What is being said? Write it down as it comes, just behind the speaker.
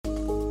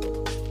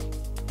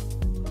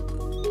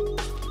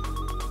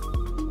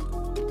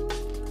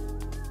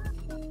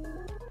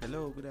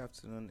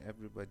afternoon,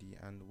 everybody,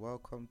 and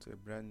welcome to a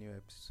brand new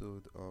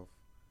episode of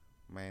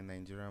my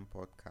Nigerian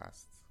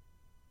podcast.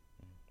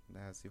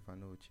 That's if I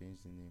know change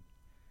the name.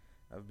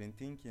 I've been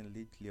thinking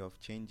lately of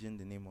changing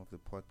the name of the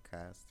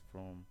podcast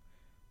from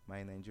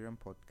my Nigerian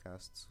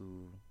podcast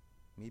to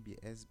maybe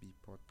SB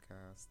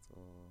podcast,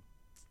 or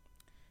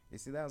you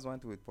see that's one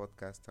thing with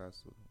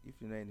podcasters. So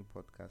if you know any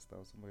podcaster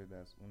or somebody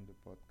that's owned the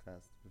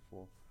podcast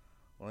before,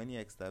 or any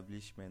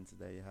establishment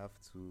that you have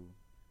to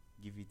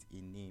give it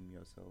a name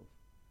yourself,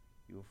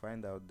 you'll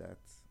find out that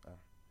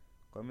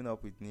coming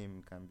up with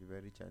name can be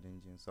very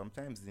challenging.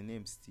 Sometimes the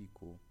names stick,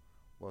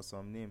 but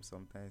some names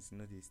sometimes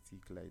they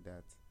stick like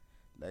that.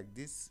 Like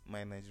this,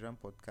 my Nigerian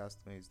podcast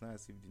one, it's not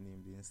as if the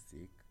name didn't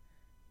stick.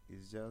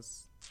 It's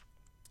just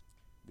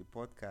the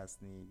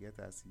podcast name get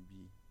as it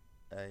be.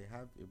 I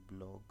have a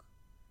blog,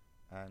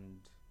 and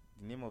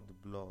the name of the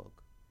blog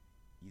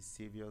is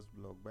Savior's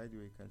Blog. By the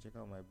way, you can check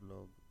out my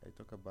blog. I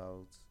talk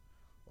about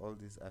all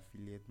this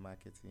affiliate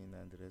marketing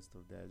and the rest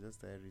of that. I just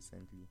started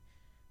recently.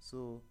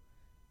 So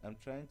I'm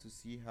trying to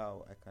see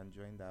how I can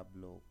join that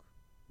blog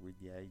with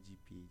the IG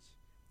page.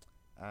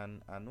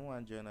 And I don't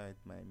want to join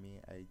with my main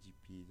IG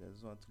page. I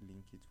just want to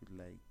link it with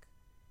like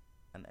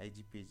an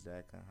IG page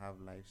that I can have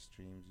live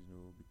streams,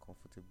 be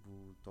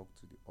comfortable, talk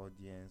to the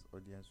audience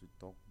will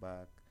talk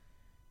back.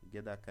 You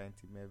get that kind of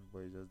thing,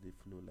 everybody just they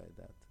flow like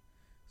that.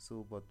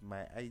 So but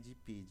my IG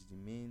page,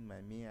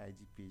 my main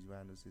IG page where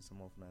I know say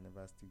some of them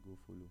never still go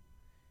follow.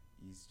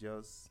 It's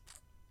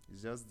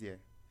just there.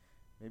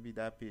 Maybe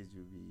that page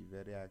will be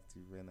very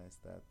active when I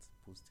start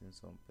posting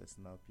some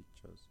personal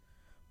pictures.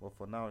 But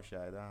for now,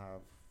 I don't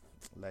have,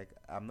 like,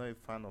 I'm not a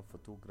fan of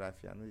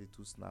photography. I know it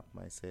to snap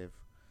myself,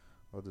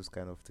 all those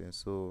kind of things.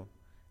 So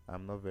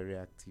I'm not very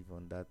active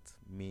on that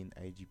main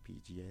IG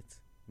page yet.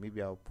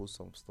 Maybe I'll post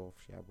some stuff,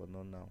 but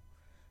not now.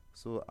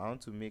 So I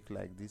want to make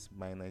like this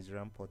my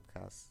Nigerian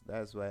podcast.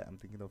 That's why I'm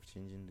thinking of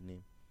changing the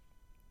name.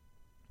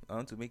 I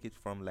want to make it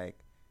from like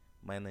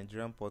my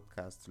Nigerian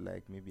podcast to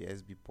like maybe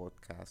SB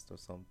podcast or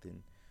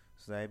something.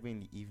 So that even in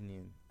the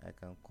evening I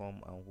can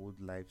come and hold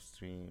live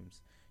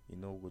streams.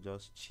 We'll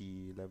just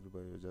chill,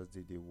 everybody will just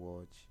do the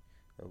watch,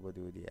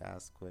 everybody will they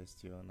ask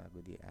question, I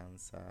go the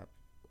answer,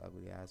 I go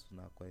they ask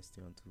una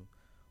question too,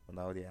 and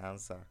I will they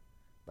answer,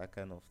 that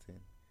kind of thing.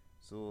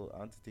 So I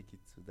want to take it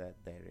to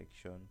that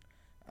direction.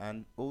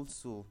 And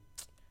also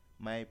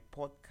my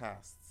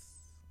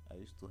podcasts, I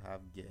used to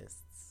have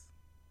guests.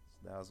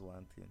 So that was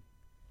one thing.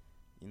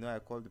 I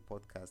call the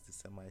podcast the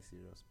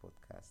semi-serious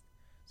podcast.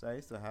 So I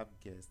used to have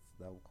guests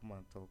that would come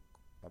and talk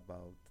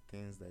about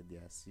things that they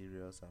are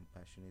serious and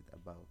passionate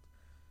about.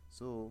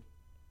 So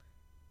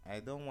I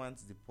don't want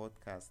the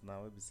podcast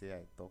now. Maybe say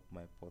I talk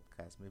my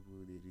podcast.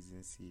 Maybe the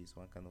reason see is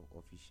one kind of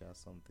official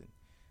something,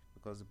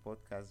 because the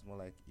podcast is more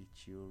like a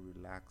chill,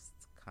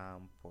 relaxed,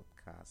 calm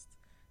podcast.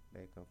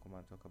 Like I'll come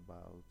and talk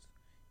about,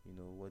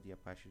 what you're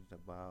passionate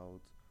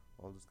about,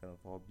 all those kind of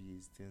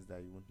hobbies, things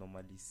that you won't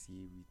normally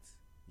see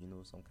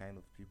with some kind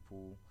of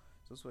people,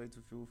 just for you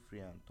to feel free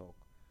and talk.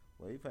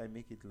 But if I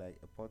make it like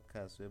a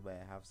podcast whereby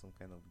I have some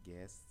kind of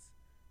guests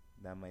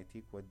that might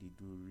take what they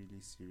do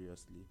really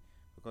seriously,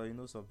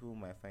 because some people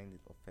might find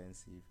it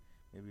offensive.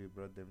 Maybe you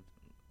brought them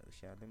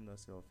let me not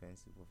say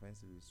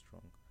offensive is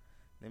strong.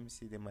 Let me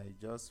see, they might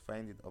just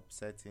find it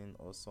upsetting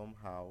or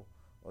somehow,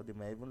 or they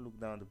might even look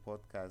down the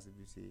podcast if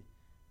you say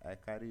I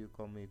carry you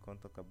come here, you can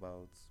talk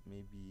about,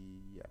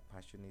 maybe you're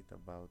passionate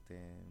about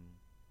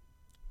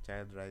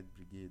child right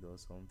brigade or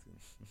something.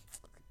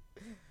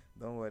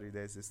 Don't worry,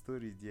 there's a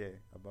story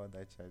there about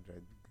that child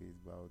right brigade,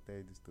 but I'll tell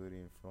you the story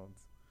in front.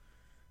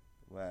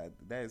 Well,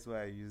 that is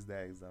why I use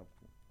that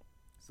example.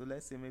 So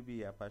let's say maybe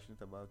you're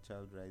passionate about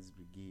child rights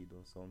brigade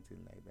or something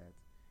like that.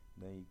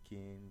 Then you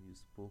came, you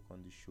spoke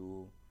on the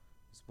show,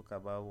 you spoke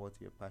about what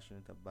you're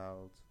passionate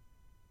about.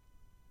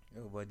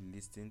 Everybody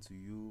listening to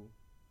you.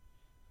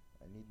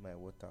 I need my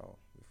water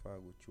before I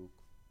go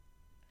choke.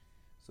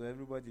 So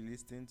everybody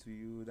listening to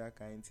you, that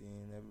kind of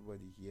thing,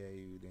 everybody hear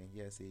you, then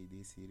hear say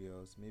they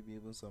serious. Maybe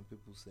even some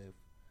people say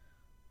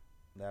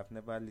that have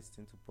never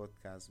listened to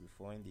podcasts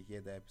before, and they hear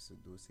the episode,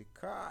 they'll say,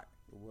 "Car,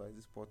 what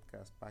this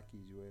podcast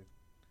package well?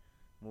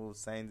 We'll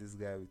sign this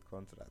guy with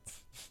contract.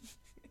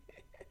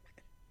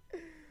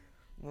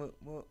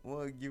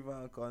 We'll give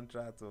him a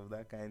contract of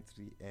that kind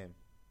 3M.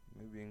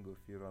 Maybe in go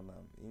feel on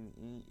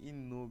him.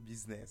 In no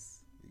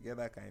business. You get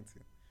that kind of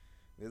thing.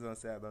 Based on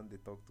say I don't they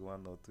talk to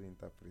one or two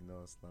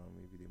entrepreneurs now,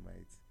 maybe they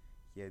might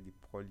hear the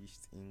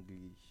polished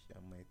English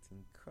and might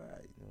think,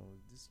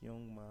 this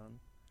young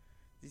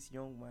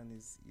man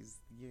is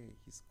yeah,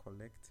 he's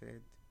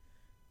collected.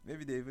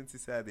 Maybe they even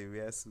say they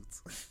wear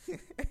suits.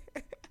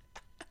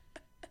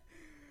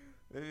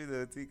 Maybe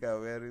they'll think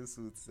I'm wearing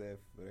suits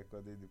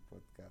recording the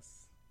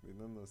podcast. We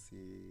don't know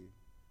see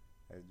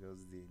I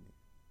just did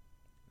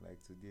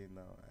like today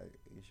now.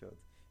 In short,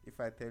 if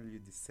I tell you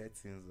the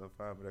settings of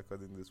how I'm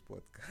recording this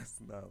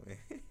podcast now,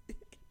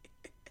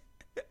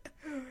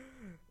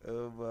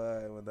 oh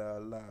boy, when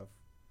I'll laugh.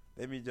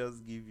 Let me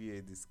just give you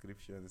a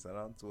description. It's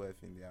around 12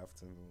 in the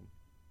afternoon,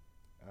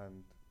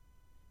 and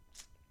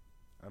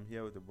I'm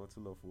here with a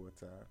bottle of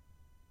water,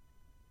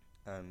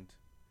 and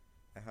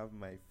I have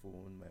my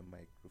phone, my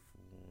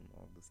microphone,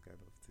 all those kind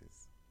of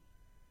things.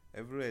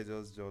 Everywhere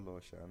just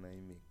jollosh and I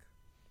make.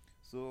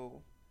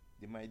 So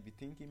they might be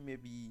thinking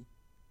maybe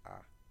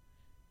ah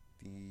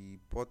the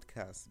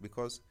podcast,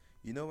 because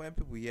when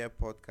people hear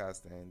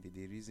podcast and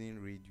they reason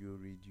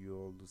radio,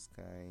 all those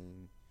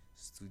kind,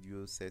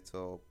 studio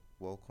setup,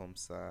 welcome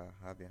sir,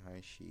 have a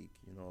handshake,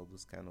 all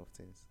those kind of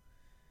things.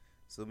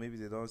 So maybe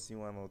they don't see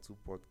one or two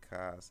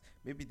podcasts.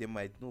 Maybe they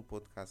might know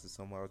podcasts is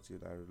somehow chill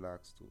and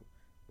relaxed too.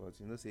 But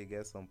say you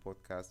get some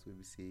podcasts where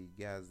we say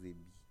guys they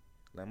be.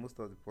 Like most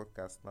of the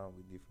podcasts now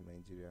we do from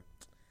Nigeria.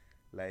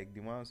 Like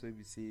the ones where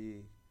we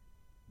say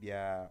they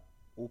are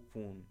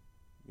open,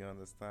 you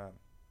understand?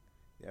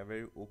 They are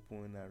very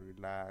open and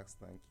relaxed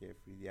and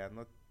carefree. They are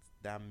not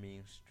that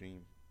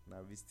mainstream. Now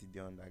we still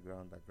the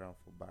underground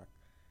for back.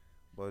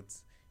 But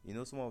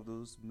some of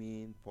those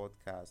main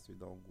podcasts we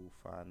don't go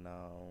far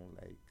now.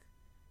 Like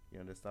you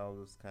understand all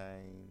those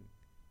kind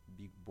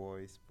big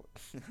boys.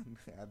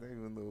 I don't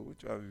even know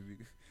which one will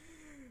be.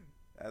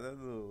 I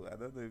don't know. I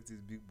don't know if it's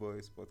big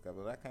boys podcast,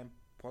 but that kind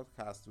of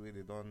podcast where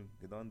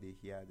they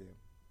hear them.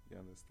 You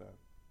understand?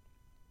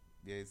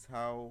 There's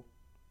how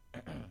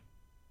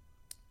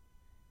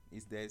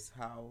there's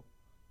how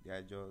they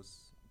are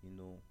just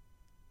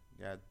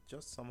they are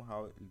just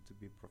somehow a little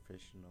bit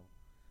professional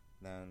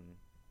than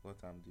what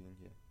I'm doing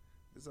here.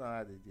 This is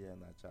how they do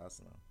in a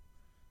chance now.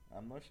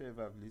 I'm not sure if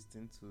I've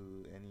listened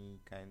to any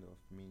kind of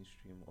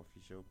mainstream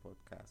official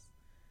podcast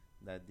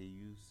that they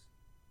use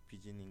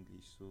pidgin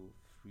English so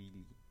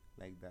freely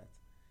like that.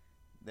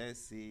 Let's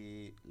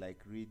say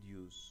like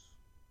radios.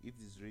 If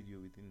this radio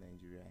within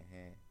Nigeria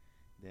here,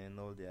 then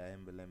all their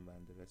emblem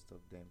and the rest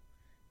of them,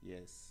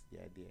 yes, they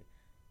are there.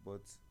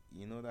 But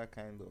that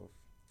kind of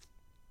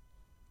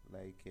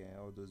like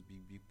all those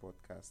big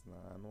podcasts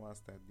now. I know what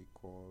start they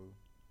call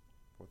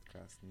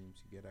podcast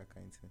names. You get that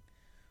kind of thing.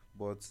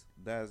 But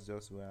that's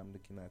just where I'm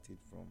looking at it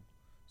from.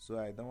 So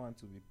I don't want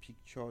to be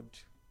pictured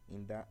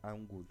in that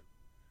angle.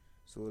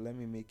 So let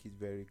me make it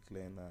very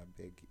clear now,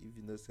 I beg. If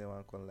you know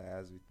someone can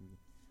liars with me,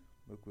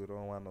 look, we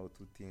run one or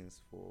two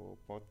things for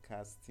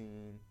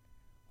podcasting,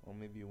 or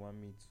maybe you want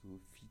me to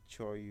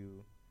feature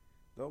you.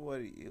 Don't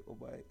worry,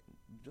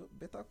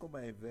 better come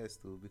and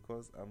invest too,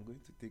 because I'm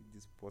going to take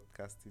this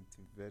podcasting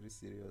thing very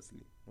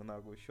seriously. When I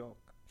go shock.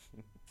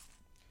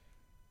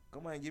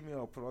 Come and give me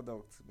your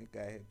product. Make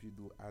I help you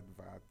do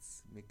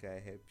adverts. Make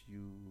I help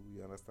you.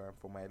 You understand?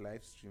 For my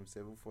live stream,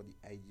 even for the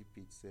IG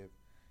page,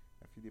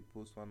 I feel they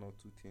post one or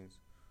two things.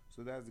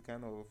 So that's the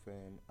kind of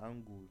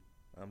angle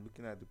I'm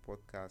looking at the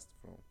podcast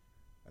from.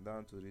 I don't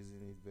want to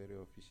reason it very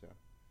official.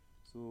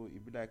 So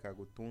it be like I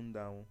go tone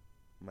down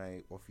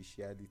my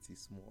officiality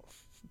small.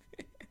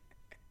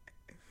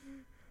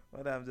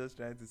 What I'm just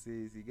trying to say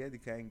is, you get the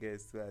kind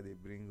guests where they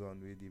bring on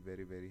really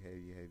very very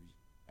heavy.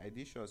 I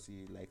did sure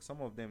see like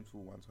some of them too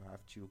want to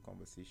have chill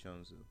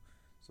conversations.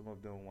 Some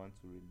of them want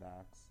to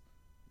relax,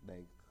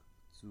 like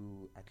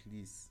to at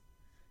least,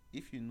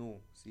 if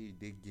say you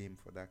did game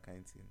for that kind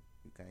of thing,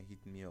 you can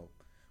hit me up.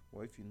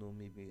 Or if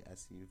maybe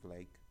as if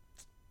like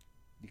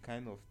the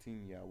kind of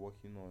thing you are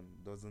working on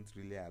doesn't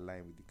really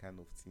align with the kind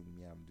of thing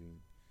me I'm doing.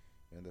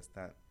 You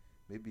understand?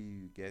 Maybe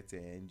you get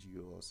an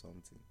NGO or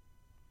something,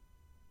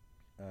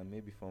 and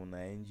maybe from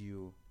an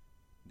NGO,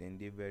 then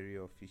they very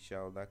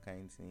official, that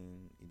kind of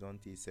thing. You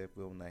don't take self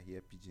well when I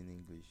hear pidgin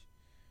English.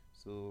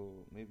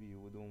 So maybe you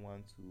wouldn't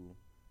want to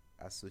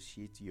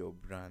associate your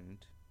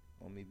brand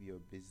or maybe your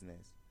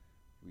business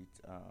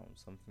with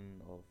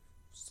something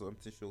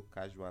so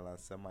casual and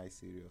semi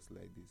serious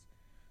like this.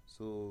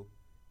 So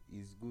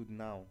it's good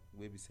now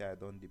where we say I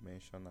don't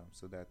dimension them,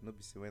 so that no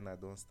be say when I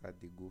don't start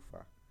they go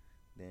far,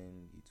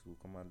 then it will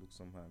come and look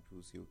somehow and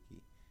people say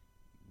okay,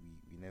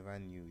 we never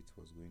knew it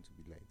was going to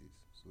be like this.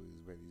 So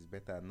it's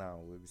better now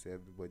where we say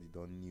everybody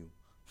don't knew.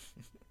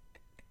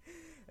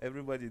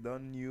 Everybody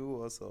don't knew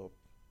what's up.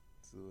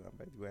 So and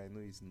by the way I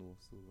know it's no,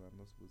 so I'm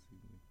not supposed to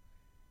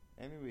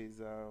know. Anyways,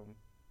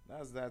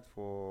 that's that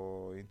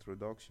for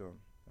introduction.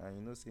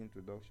 And say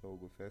introduction we'll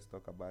go first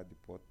talk about the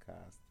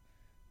podcast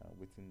and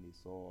waiting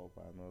this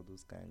up and all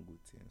those kind of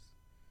good things.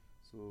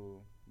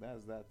 So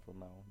that's that for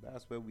now.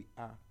 That's where we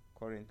are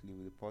currently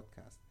with the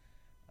podcast.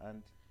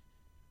 And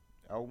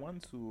I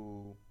want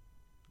to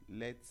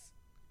let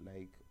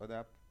like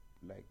other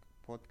like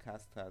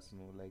podcasters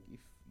know, like if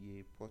you're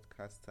a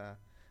podcaster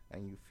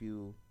and you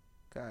feel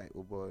guy,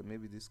 oh boy,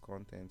 maybe this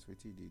content what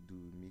they do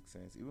makes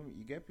sense. Even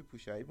you get people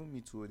shy, even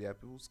me too, there are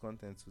people's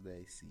content too that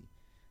I see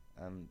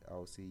and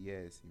I'll say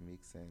yes, it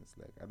makes sense.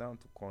 Like I don't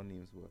want to call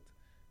names, but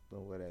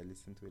don't worry, I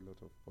listen to a lot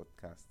of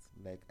podcasts.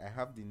 Like I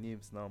have the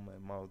names now in my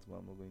mouth, but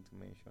I'm not going to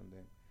mention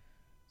them.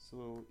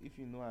 So if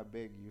I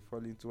beg you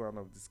fall into one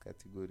of this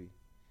category,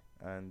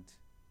 and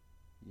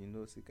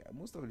say,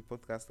 most of the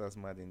podcasters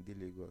mad in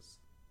Lagos.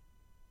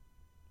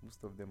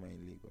 Most of them are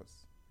in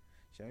Lagos.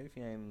 Shall if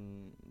you're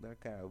in that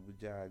kind of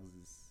Abuja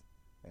axis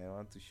and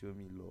want to show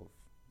me love,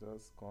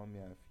 just call me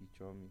and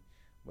feature me.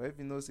 But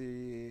if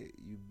say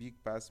you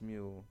big pass me,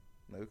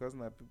 now because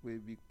now people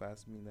big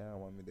pass me now, I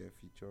want me to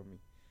feature me.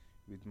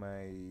 with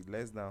my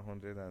less than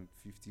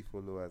 150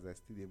 followers, I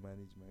still dey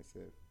manage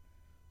myself.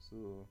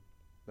 So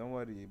don't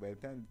worry, by the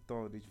time the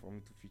turn reach for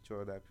me to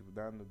feature other people,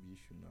 that no be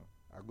issue now.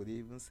 I go dey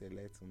even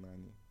select una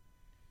name.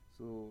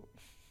 So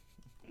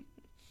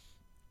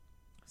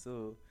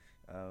so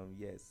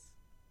yes,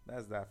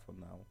 that's that for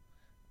now.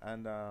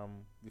 And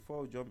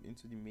before we jump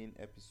into the main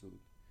episode,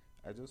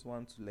 I just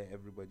want to let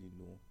everybody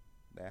know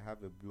that I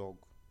have a blog.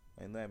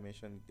 I know I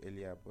mentioned it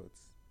earlier, but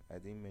I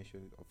didn't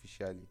mention it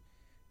officially.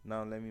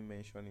 Now let me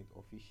mention it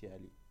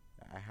officially.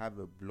 I have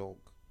a blog,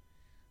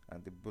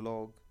 and the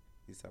blog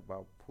is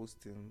about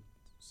posting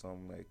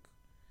some like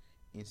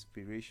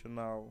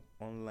inspirational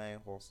online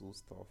hustle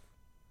stuff.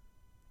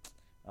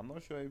 I'm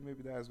not sure if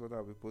maybe that's what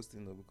I'll be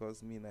posting though,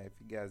 because me now if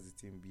you guys the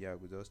team be, I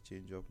will just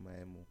change up my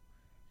MO.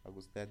 I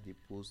will start the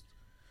post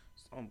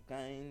some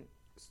kind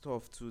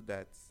stuff too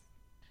that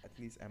at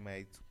least I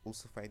might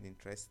also find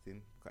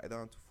interesting. I don't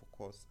want to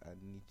focus and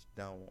niche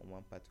down on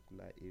one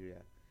particular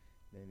area.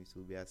 Then it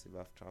will be as if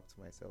I've trapped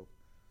myself.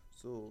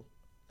 So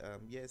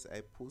yes,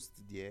 I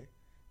post there,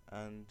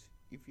 and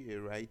if you're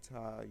a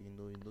writer, you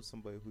know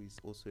somebody who is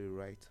also a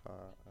writer,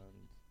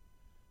 and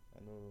I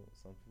know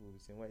some people will be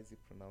saying, why is he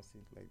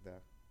pronouncing it like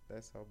that?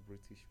 That's how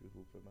British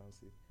people pronounce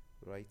it,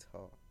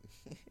 writer.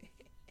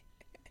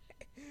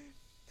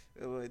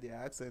 Well, the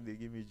accent they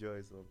give me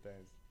joy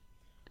sometimes.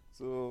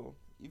 So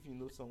if you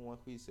know someone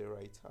who is a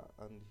writer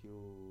and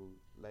you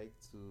like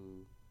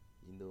to,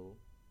 you know,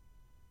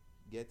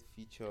 get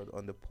featured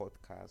on the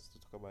podcast to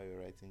talk about your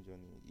writing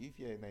journey, if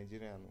you're a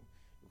Nigerian,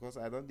 because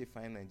I don't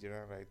define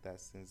Nigerian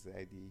writers since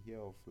I did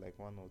hear of like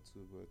one or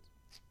two,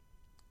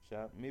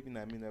 but maybe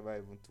na me never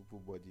even tupu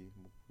body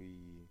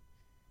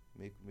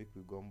make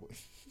we gum body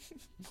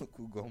make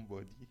we gum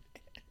body.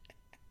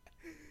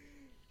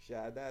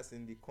 That's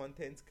in the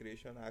content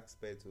creation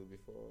aspect. So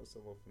before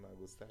some of them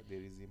go start the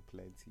raising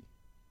plenty.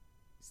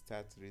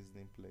 Start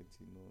raising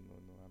plenty. No.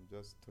 I'm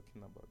just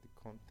talking about the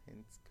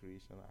content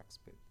creation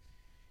aspect.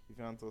 If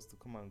you want us to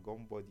come and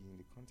gum body in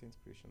the content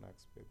creation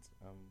aspect,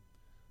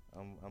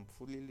 I'm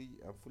fully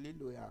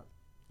loyal.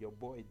 Your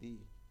boy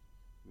D.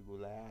 We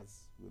go like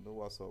us. We know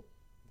what's up.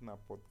 If not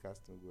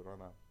podcasting, we go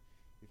run out.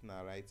 If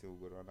not writing,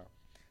 we go run out.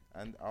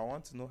 And I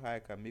want to know how I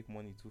can make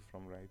money too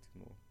from writing.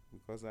 No?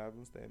 Because I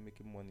haven't started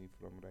making money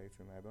from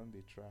writing. I don't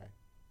they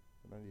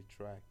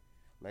try.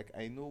 Like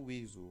I know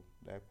ways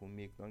that I could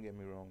make, don't get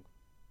me wrong.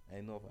 I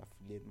know of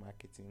affiliate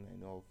marketing, I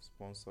know of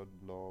sponsored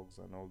blogs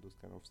and all those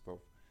kind of stuff.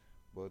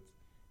 But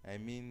I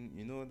mean,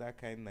 you know that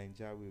kind of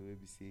Nigeria way where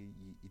we say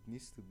it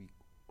needs to be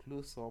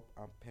close up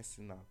and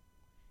personal.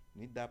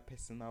 You need that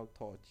personal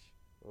touch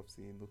of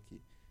saying,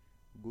 okay,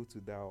 go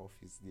to that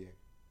office there.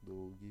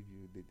 They'll give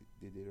you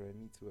they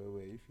remit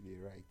where if you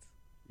write.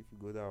 If you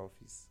go to that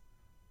office,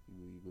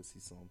 you go see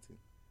something.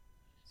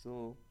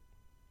 So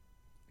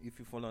if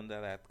you fall under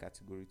that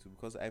category too,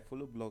 because I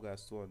follow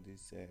bloggers too on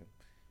this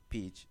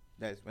page.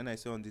 That's when I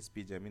say on this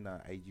page, I mean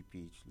our IG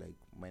page, like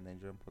my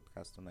Nigerian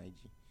podcast on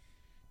IG.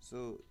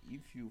 So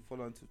if you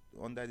fall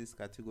under this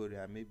category,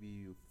 and maybe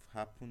you've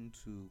happened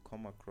to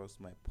come across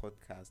my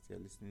podcast, you're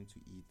listening to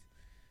it,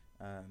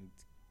 and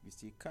you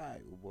see, Kai,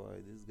 oh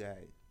boy, this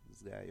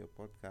guy, your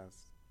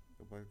podcast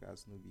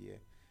no be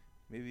here.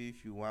 Maybe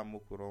if you want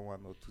more run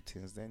one or two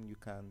things, then you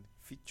can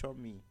feature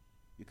me.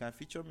 You can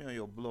feature me on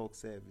your blog,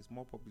 Save. It's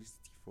more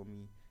publicity for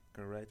me. I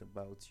can write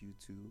about you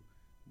too.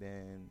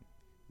 Then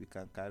we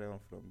can carry on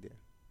from there.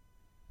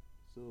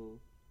 So,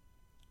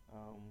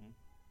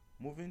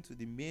 moving to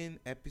the main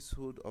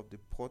episode of the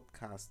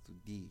podcast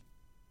today.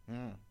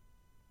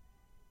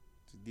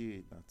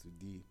 Today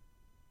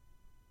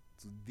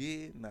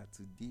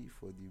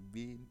for the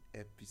main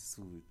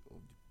episode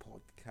of the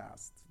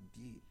podcast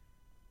today.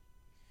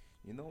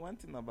 You know, one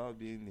thing about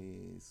being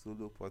a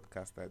solo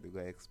podcaster, they go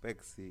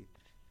expect, say,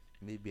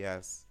 maybe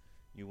as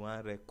you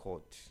want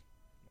record.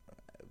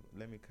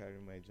 Let me carry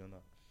my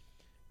journal.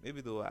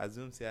 Maybe they'll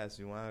assume, say, as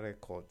you want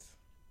record,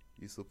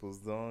 you suppose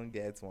don't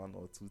get one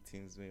or two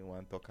things when you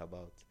want to talk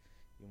about.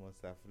 You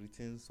must have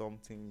written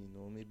something,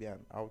 maybe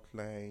an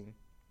outline,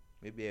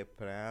 maybe a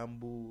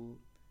preamble,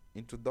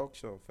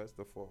 introduction, first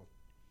of all.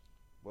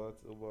 But,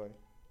 oh boy.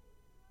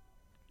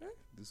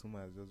 This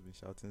woman has just been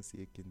shouting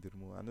 "See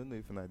Kindirmo." I don't know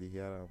if I did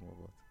hear her more,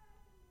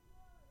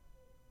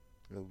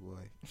 but oh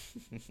boy.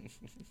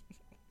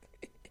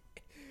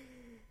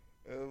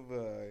 Oh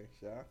boy,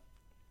 Sha.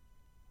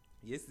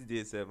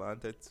 Yesterday, I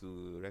wanted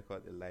to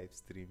record a live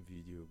stream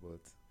video,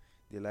 but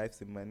the live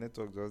stream, my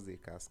network just a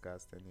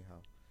cast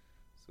anyhow.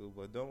 So,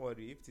 but don't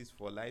worry, if it is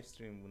for live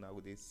stream, when I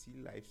would see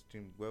live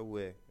stream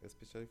where,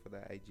 especially for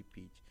the IG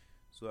page.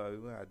 So I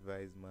even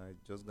advise my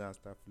just gonna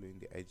start following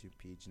the IG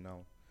page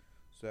now.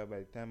 So by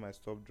the time I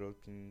stop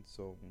dropping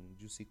some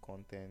juicy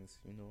contents,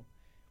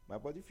 my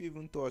body feel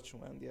even touch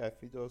one day. I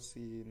feel just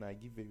say na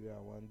giveaway I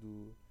want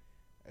do.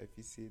 I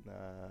feel say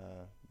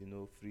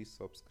na free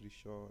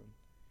subscription.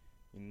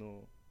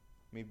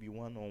 Maybe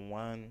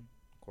one-on-one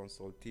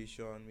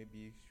consultation.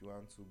 Maybe if you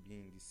want to be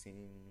in the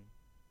same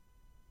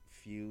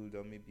field,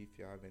 or maybe if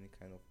you have any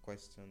kind of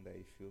question that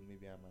you feel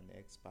maybe I'm an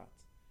expert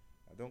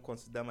I don't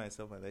consider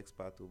myself an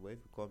expert, but if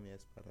you call me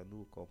expert, I no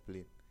will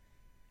complain.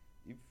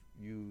 If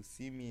you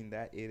see me in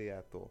that area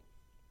at all,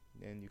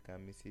 then you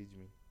can message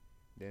me.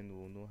 Then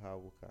we'll know how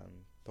we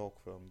can talk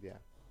from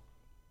there.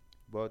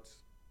 But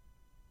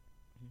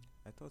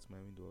I thought my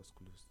window was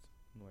closed.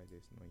 No,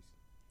 there's noise.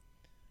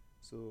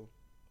 So,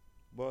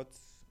 but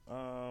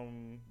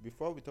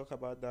before we talk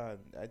about that,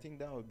 I think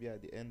that will be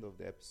at the end of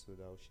the episode.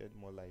 I'll shed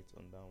more light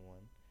on that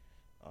one.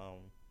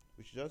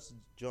 We should just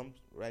jump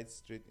right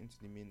straight into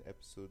the main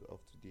episode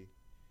of today.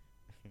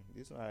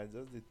 This one I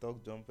just the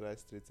talk jump right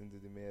straight into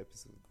the main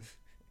episode.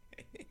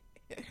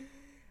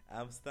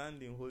 I'm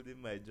standing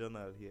holding my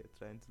journal here,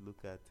 trying to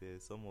look at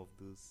some of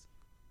those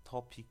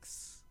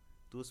topics,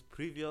 those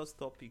previous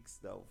topics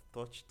that I've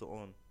touched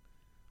on,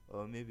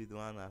 or maybe the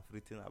one I've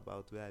written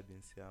about where I've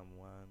been saying I'm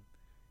one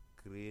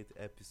create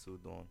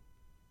episode on.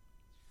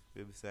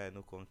 Maybe say I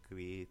no can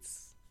create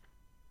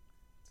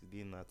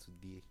today, not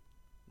today.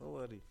 No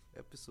worry,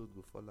 episode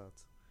will fall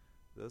out.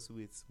 Just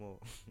wait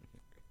small.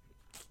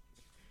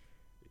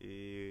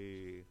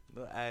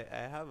 No,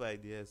 I have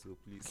ideas, so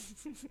please.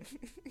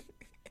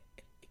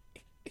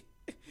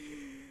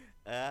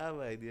 I have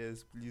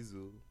ideas, please.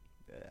 Oh.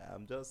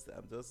 I'm just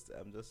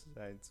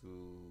trying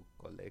to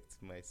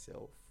collect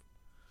myself,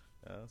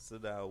 so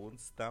that I won't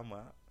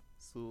stammer.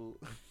 So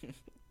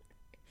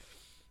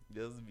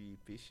just be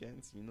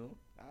patient,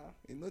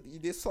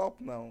 it is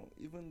up now.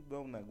 Even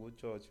when I go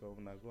church or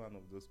when I go one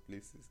of those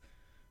places,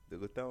 they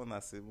go tell when I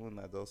say when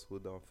I just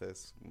hold on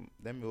first.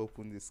 Let me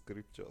open the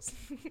scriptures.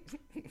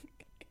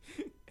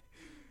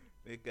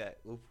 Make I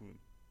open.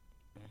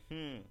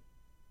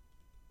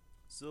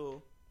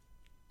 So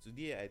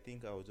today I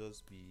think I'll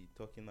just be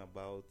talking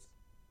about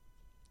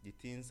the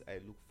things I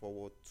look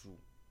forward to.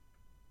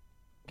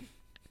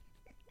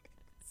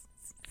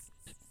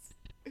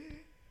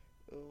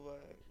 Oh my,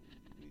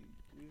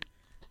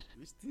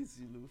 which things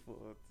you look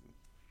forward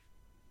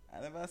to? I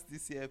never still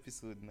see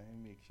episode 9,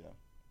 make sure.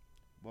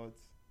 But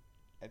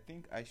I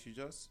think I should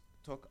just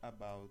talk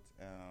about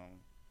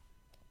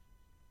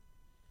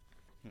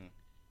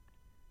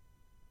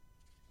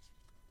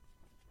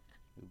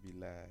it'll be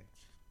like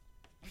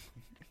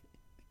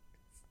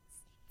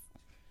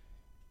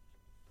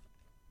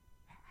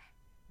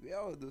where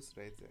are those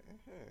right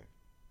there?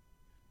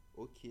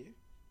 Okay.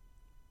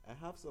 I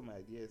have some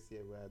ideas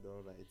here where I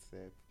don't write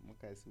self.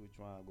 Okay, see which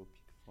one I go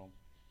pick from.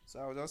 So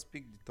I'll just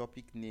pick the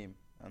topic name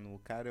and we'll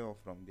carry on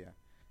from there.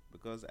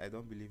 Because I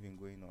don't believe in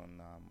going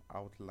on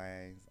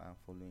outlines and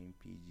following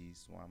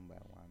pages one by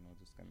one or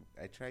those kind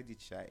of. I tried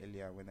it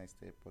earlier when I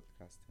started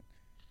podcasting,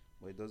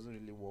 but it doesn't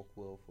really work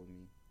well for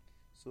me.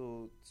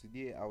 So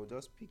today I will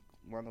just pick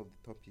one of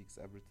the topics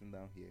I've written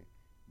down here.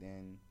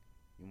 Then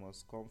you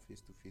must come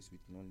face to face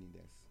with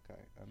loneliness. Okay,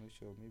 I'm not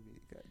sure.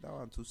 Maybe that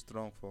one too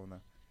strong for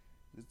now.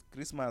 It's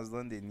Christmas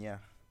done the near.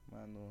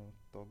 Man, no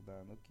talk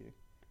down. Okay,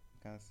 you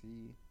can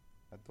see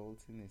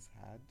adulting is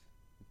hard.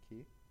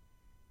 Okay,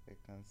 I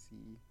can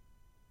see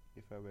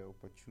if I were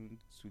opportune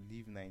to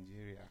leave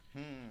Nigeria.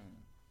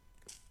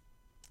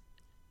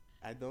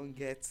 I don't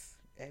get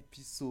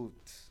episode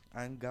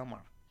and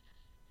gamma.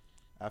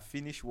 I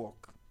finish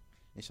work.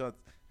 In short,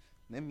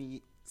 let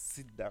me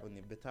sit down in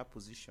a better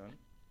position,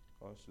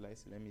 or should I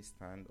say, let me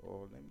stand,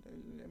 or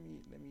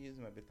let me use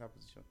my better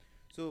position.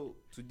 So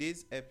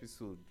today's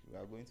episode, we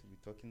are going to be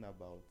talking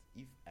about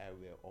if I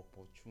were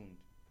opportune.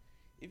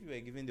 If you were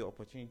given the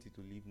opportunity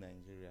to leave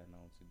Nigeria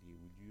now today,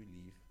 would you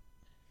leave?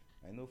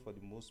 I know for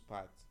the most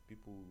part,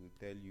 people will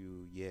tell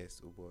you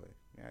yes. Oh boy,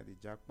 yeah, the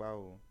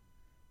jackpot.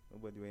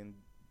 Nobody went,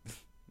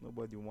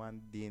 nobody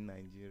one day in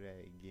Nigeria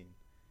again.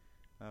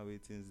 Now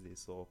things they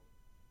saw.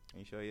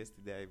 I'm sure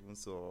yesterday I even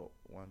saw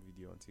one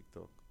video on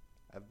TikTok.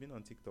 I've been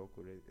on TikTok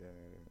already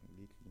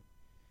lately.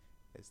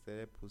 I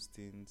started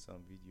posting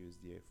some videos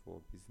there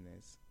for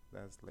business.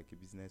 That's like a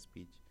business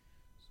page.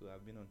 So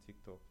I've been on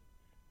TikTok.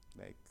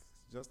 Like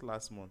just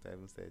last month, I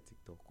even started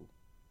TikTok.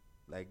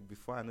 Like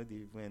before I know they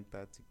even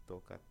entered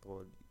TikTok at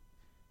all.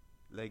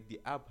 Like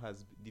the app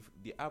has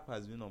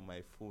been on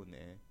my phone.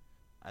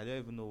 I don't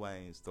even know why I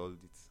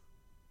installed it.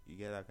 You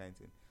get that kind of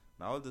thing.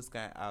 Now all those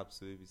kind of apps,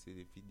 so if you say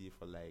they feed there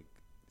for like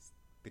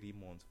 3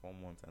 months, 4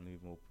 months, I don't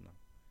even open them.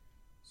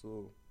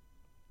 So,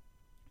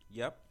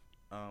 yep.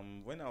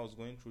 When I was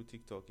going through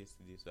TikTok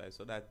yesterday, so I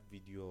saw that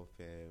video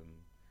of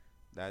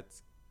that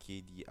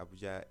KD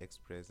Abuja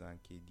Express and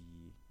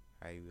KD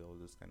Highway, all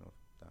those kind of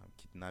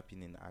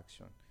kidnapping in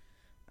action,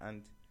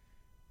 and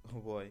oh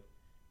boy,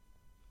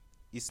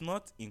 it's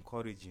not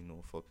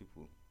encouraging, for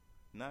people.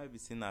 Now we've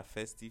seen a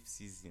festive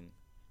season.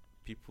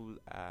 People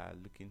are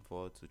looking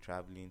forward to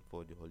traveling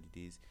for the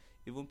holidays.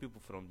 Even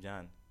people from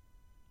Jan,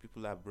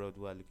 people abroad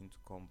who are looking to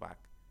come back,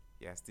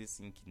 you are still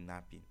seeing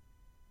kidnapping.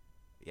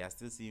 You are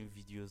still seeing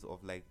videos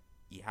of like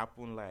it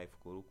happened live.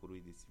 Koro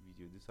this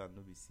video. This one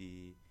no be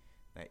say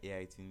that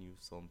AI use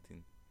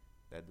something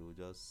that they will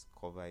just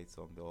cover it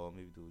something, or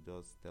maybe they will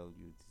just tell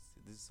you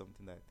this is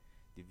something that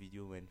the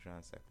video went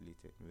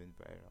circulated, went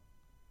viral.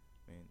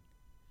 Man,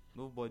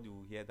 nobody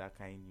will hear that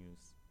kind of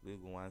news. We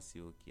go and say,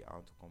 okay, I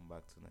want to come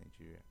back to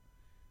Nigeria.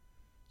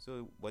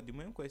 So, but the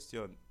main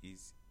question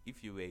is,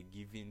 if you were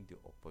given the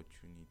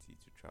opportunity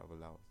to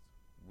travel out,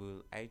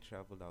 will I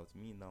travel out?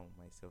 Me now,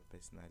 myself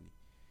personally,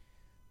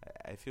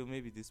 I feel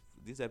maybe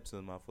this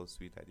episode might for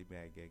sweet. I did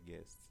I get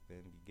guests.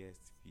 Then the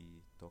guests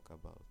we talk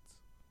about.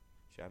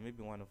 Sure,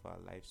 maybe one of our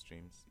live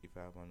streams. If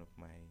I have one of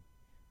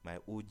my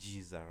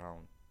OGs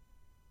around,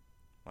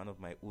 one of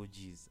my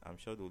OGs, I'm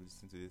sure they'll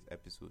listen to this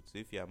episode. So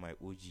if you are my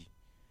OG,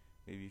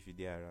 maybe if you're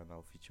there around,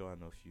 I'll feature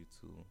one of you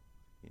to,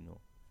 you know,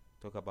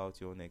 talk about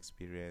your own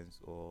experience,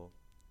 or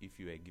if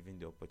you were given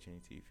the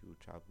opportunity, if you would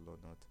travel or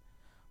not.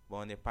 But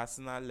on a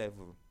personal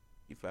level,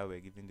 if I were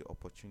given the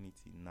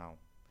opportunity now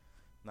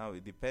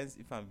it depends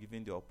if I'm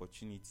given the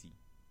opportunity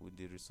with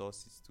the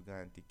resources to go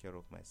and take care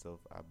of myself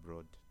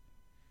abroad.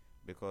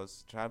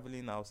 Because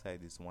traveling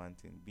outside is one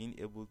thing, being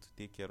able to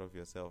take care of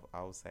yourself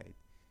outside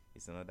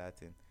is another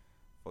thing.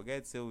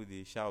 Forget say with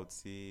the shout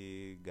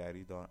say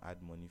Gary don't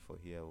add money for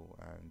here,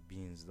 and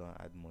beans don't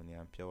add money,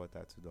 and pure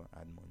water too don't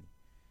add money.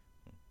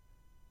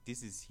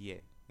 This is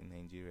here in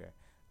Nigeria,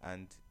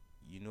 and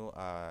you know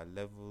our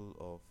level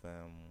of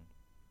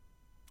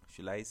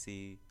should I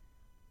say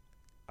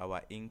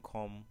our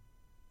income,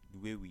 the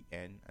way we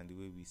earn and the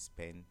way we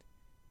spend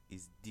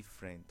is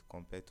different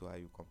compared to how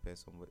you compare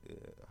somebody,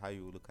 how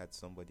you look at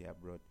somebody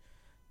abroad.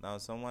 Now,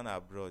 someone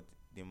abroad,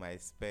 they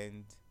might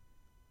spend.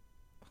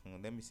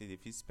 Let me say,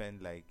 if you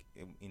spend like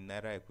in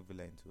naira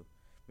equivalent to,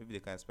 maybe they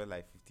can spend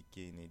like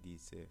 50K in a day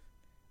itself,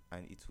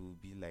 and it will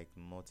be like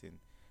nothing.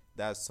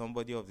 That's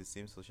somebody of the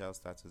same social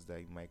status that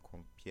you might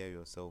compare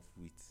yourself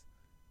with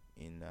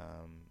in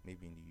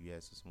maybe in the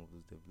US or some of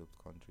those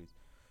developed countries.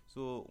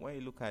 So when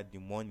you look at the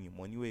money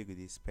where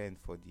they spend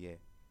for the year,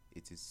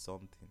 it is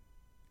something.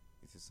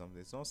 It is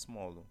something. It's not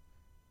small. Though.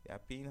 They are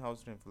paying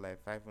house rent for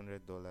like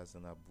 $500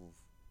 and above.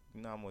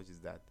 You know how much is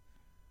that?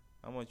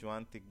 How much you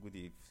want to take good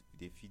if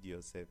they feed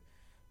yourself?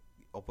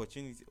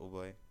 Opportunity, oh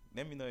boy.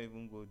 Let me not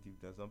even go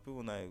deep down. Some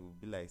people now will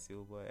be like, say,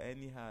 oh boy,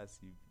 any house.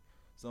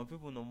 Some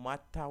people, no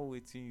matter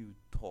what you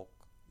talk,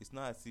 it's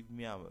not as if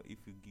me,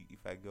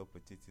 if I get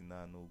opportunity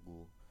now, no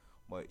go.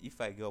 But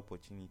if I get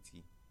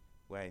opportunity,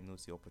 where I know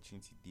the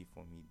opportunity day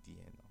for me,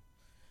 there now.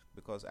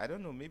 Because I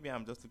don't know, maybe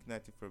I'm just looking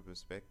at it from a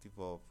perspective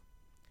of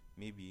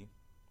maybe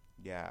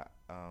there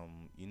are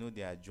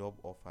there are job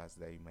offers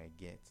that you might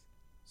get,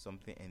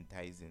 something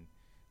enticing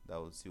that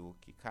will say,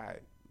 okay, Kai,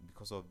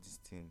 because of this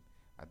thing,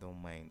 I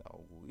don't mind,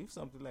 I'll go. If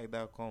something like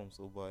that comes,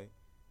 oh boy,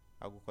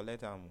 I'll go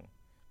collect ammo.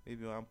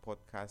 Maybe one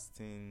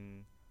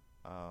podcasting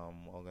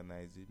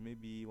organizer,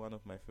 maybe one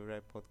of my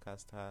favorite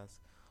podcasters,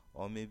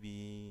 or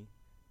maybe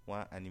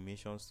one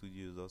animation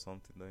studios or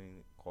something.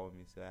 Don't call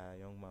me, say,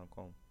 young man,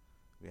 come,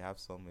 we have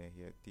somewhere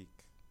here,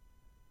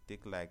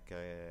 take like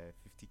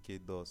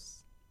 50K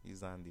dollars,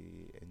 use and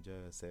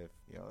enjoy yourself,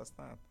 you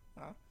understand?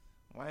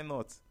 Why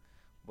not?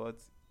 But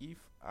if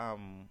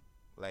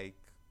like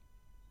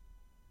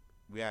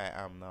where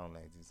I am now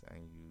like this,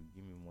 and you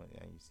give me money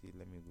and you say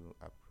let me go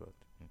abroad,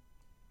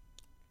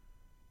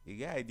 you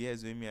get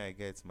ideas with me, I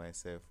get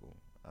myself,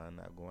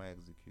 and I go and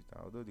execute.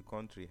 Although the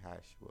country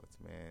harsh, but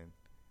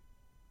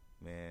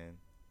man,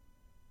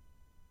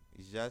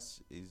 it's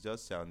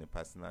just on a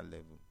personal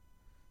level.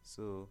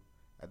 So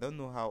I don't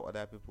know how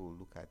other people will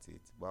look at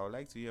it, but I would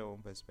like to hear your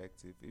own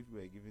perspective. If you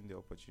were given the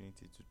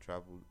opportunity to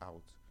travel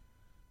out,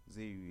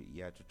 say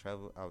you had to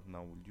travel out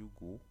now, will you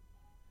go?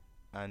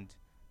 And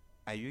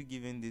are you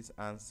giving these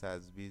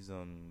answers based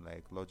on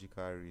like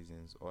logical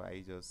reasons, or are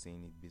you just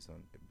saying it based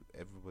on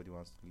everybody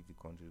wants to leave the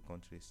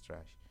country is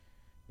trash?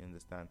 You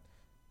understand?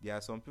 There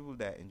are some people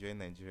that enjoy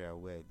Nigeria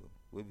well though.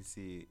 Where we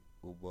say,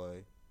 oh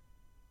boy,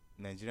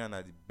 Nigeria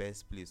are the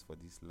best place for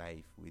this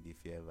life where they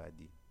fear ever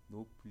day.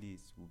 No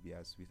place will be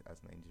as sweet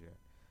as Nigeria.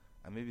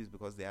 And maybe it's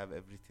because they have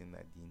everything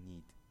that they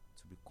need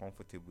to be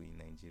comfortable in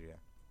Nigeria.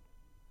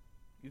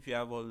 If you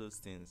have all those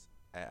things,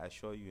 I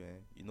assure you,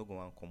 you're not going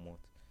to come out.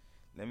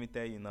 Let me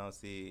tell you now,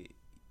 say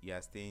you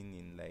are staying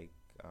in like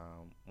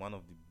one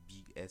of the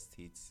big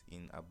estates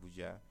in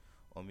Abuja,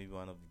 or maybe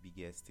one of the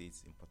big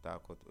estates in Port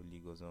Harcourt or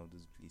Lagos, one of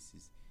those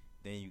places.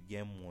 Then you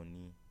get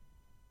money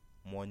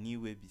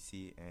where we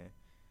say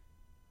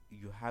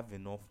you have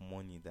enough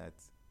money that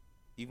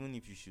even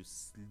if you should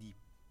sleep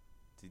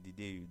till the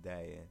day you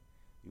die,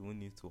 you won't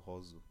need to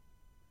hustle.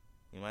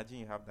 Imagine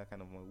you have that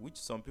kind of money, which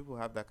some people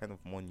have that kind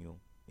of money.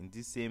 In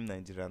this same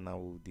Nigeria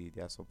nowadays,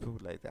 there are some people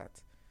like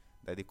that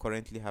they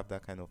currently have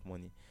that kind of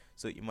money.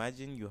 So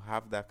imagine you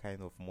have that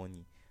kind of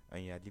money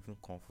and you are living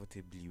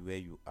comfortably where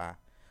you are.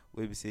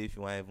 Where we say if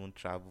you want to even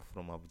travel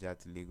from Abuja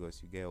to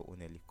Lagos, you get your own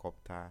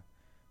helicopter,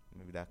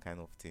 maybe that kind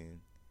of thing.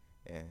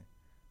 Yeah.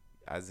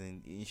 As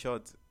in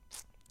short,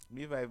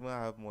 if I even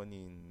have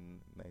money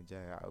in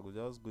Nigeria, I will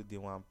just go there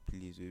one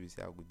place where we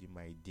say I will do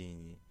my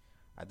day.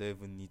 I don't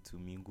even need to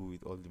mingle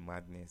with all the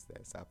madness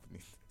that is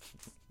happening.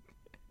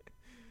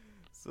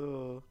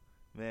 So,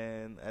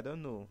 man, I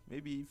don't know.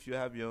 Maybe if you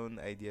have your own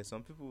idea,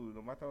 some people,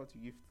 no matter what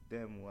you give to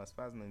them, as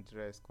far as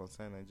Nigeria is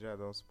concerned, Nigeria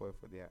don't spoil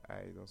for their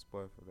eye, don't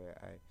spoil for their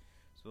eye.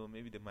 So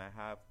maybe they might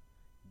have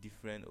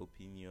different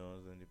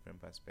opinions and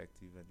different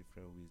perspectives and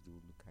different ways to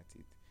look at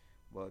it.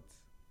 But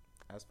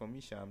As for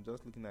me, I'm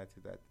just looking at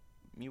it that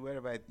me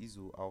wherever it is,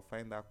 oh, I'll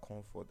find that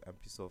comfort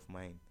and peace of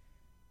mind.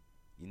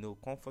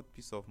 Comfort,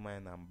 peace of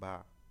mind, and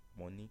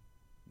money,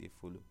 they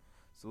follow.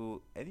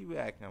 So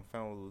anywhere I can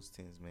find all those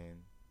things, man,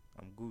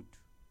 I'm good.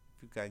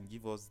 If you can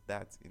give us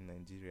that in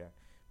Nigeria,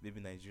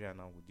 maybe Nigeria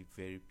now would be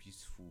very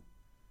peaceful.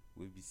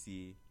 We be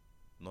see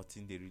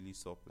nothing they really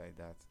sup like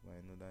that. But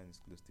I know that is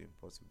close to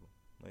impossible.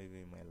 Not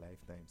even in my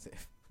lifetime.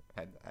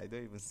 I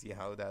don't even see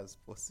how that's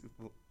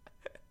possible.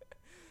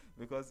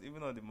 Because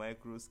even on the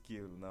micro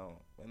scale now,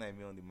 when I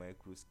mean on the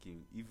micro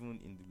scale, even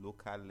in the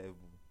local level,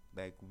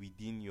 like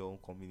within your own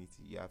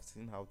community, you have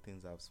seen how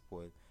things have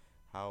spoiled,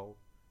 how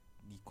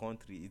the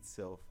country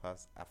itself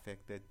has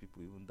affected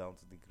people even down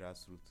to the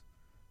grassroots.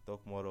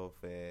 Talk more of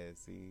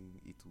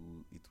saying it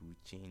will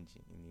change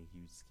in a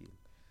huge scale.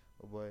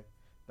 Oh boy,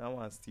 that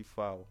one's still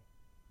foul.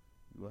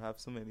 You will have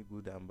so many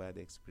good and bad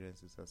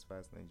experiences as far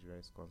as Nigeria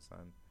is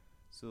concerned.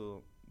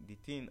 So the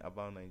thing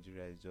about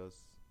Nigeria is just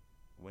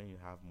when you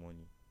have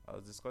money. I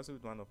was discussing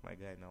with one of my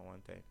guys now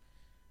one time.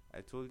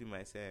 I told him,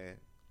 I said,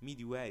 me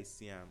the way I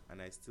see him,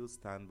 and I still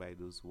stand by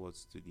those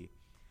words today.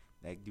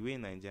 Like the way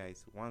in Nigeria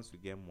is, once you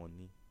get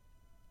money,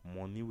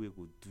 money will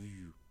go do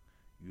you.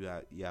 You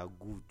are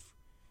good.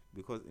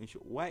 Because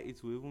why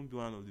it will even be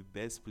one of the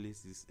best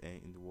places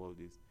in the world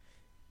is,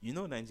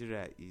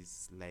 Nigeria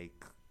is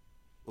like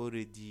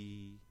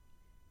already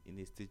in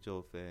a stage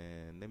of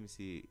let me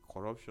say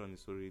corruption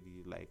is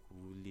already like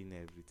ruling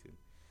everything.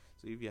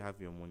 So if you have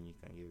your money, you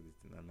can get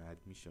everything. And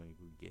admission you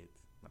could get,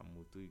 now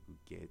motor you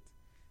could get.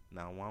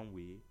 Now one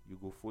way you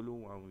go follow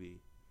one way.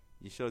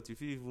 In short,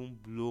 if you even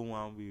blow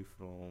one way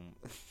from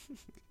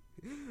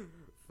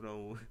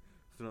from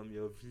from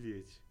your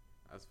village,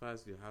 as far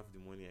as you have the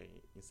money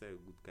inside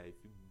a good car, if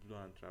you blow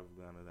and travel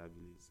to another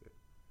village,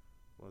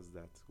 what's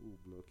that? Who will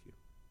block you?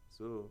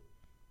 So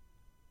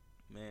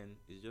man,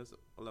 it's just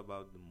all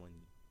about the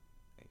money.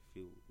 I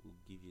feel will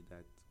give you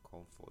that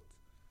comfort.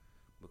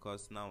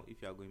 Because now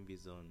if you are going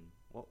based on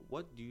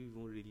what do you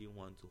even really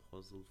want to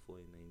hustle for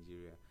in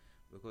Nigeria?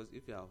 Because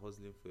if you are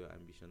hustling for your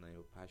ambition and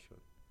your passion,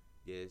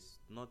 there's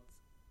not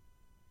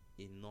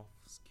enough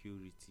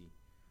security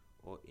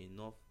or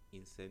enough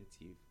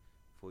incentive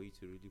for you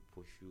to really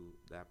pursue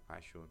that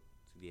passion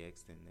to the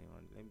extent that you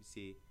want. Let me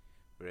say,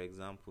 for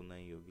example, now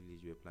in your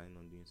village you're planning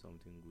on doing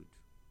something good.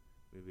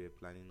 Maybe you're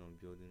planning on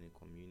building a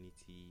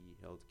community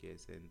healthcare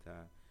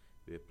center.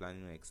 We're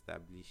planning on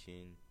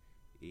establishing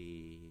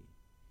a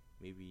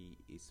maybe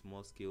a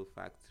small scale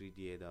factory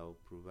there that will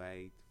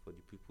provide for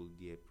the people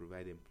there,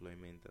 provide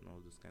employment and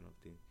all those kind of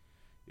things.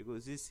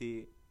 Because they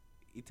say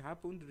it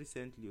happened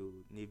recently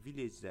in a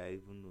village that I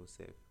even know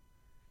self.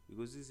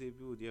 Because they say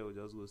people there will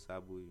just go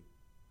sabo you.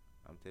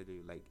 I'm telling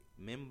you, like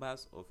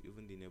members of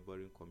even the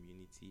neighboring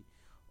community,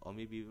 or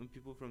maybe even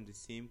people from the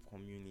same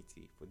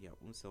community, for their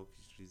own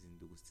selfish reason,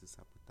 they will still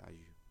sabotage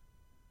you.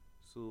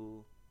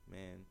 So,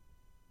 man,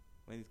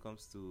 when it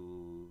comes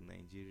to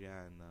Nigeria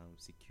and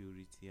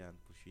security and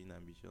pursuing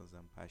ambitions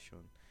and passion,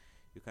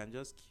 you can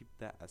just keep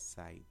that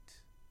aside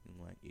in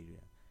one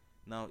area.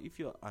 Now, if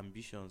your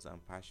ambitions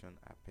and passion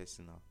are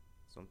personal,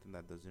 something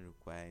that doesn't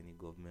require any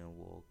government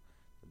work,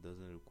 that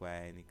doesn't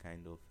require any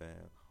kind of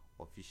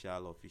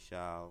official,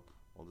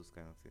 all those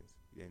kind of things,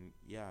 then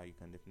yeah, you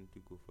can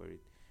definitely go for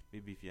it.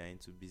 Maybe if you are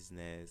into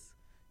business,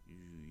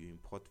 you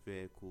import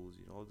vehicles,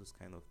 all those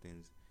kind of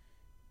things.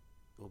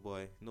 Oh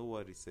boy, no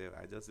worries, sir.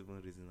 I just even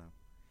reason now.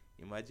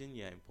 Imagine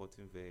you're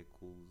importing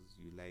vehicles,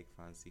 you like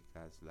fancy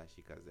cars,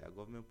 flashy cars. There are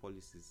government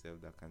policies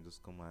self that can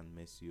just come and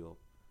mess you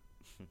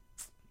up.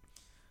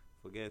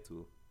 Forget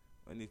to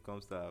when it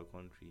comes to our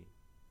country,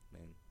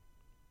 man,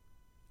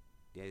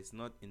 there is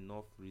not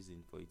enough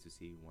reason for you to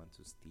say you want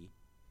to stay.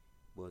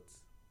 But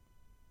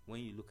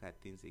when you look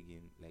at things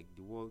again, like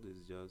the world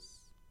is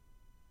just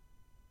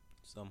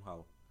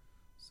somehow.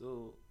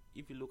 So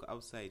if you look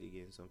outside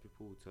again, some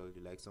people will tell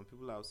you, like some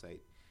people outside,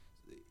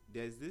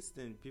 there's this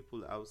thing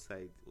people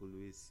outside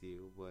always say,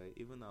 oh boy,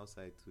 even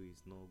outside too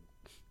is not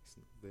it's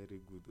not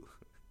very good.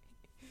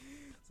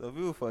 Some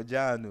people for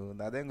Jano,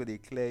 now then go they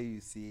clear you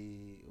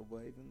say, oh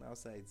boy, even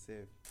outside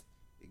self,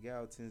 they get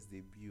out things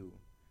they build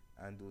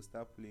and they'll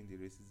start pulling the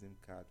racism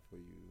card for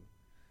you.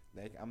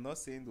 Like I'm not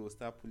saying they'll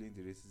start pulling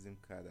the racism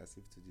card as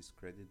if to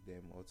discredit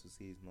them or to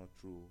say it's not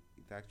true.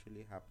 It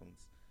actually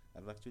happens.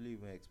 I've actually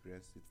even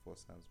experienced it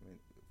firsthand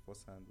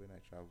when I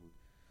traveled.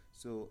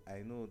 So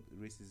I know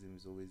racism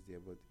is always there,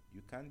 but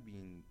you can't be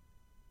in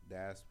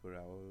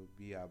diaspora or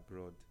be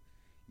abroad.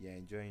 You're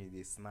enjoying it,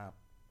 they snap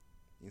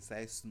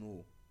inside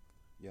snow.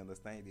 You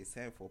understand? They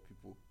send for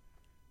people.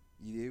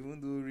 You dey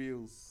even do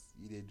reels.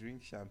 You dey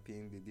drink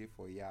champagne the day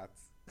for yacht.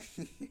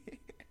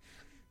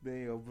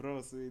 Then your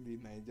bros wey dey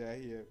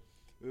Naija here,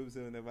 wey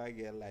say we never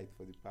get light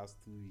for the past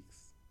 2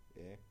 weeks.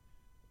 Yeah,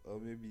 or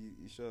maybe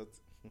in short.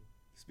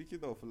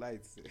 Speaking of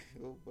lights,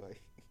 oh boy,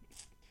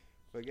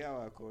 forget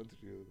our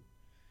country. Oh.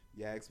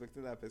 Yeah,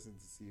 expecting that person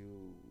to see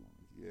you.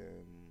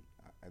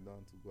 I don't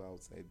want to go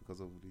outside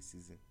because of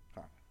racism.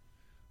 Ha.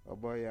 Oh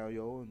boy, you're on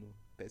your own. Oh.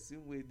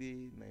 Person wey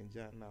dey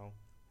Naija now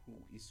who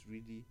is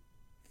really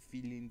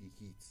feeling the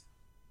heat.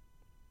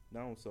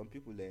 Now some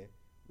people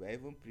we're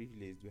even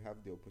privileged. We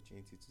have the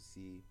opportunity to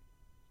see,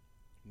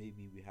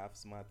 maybe we have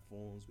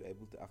smartphones, we're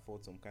able to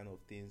afford some kind of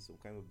things, some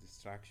kind of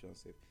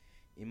distractions.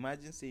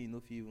 Imagine say you know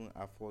if you even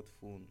afford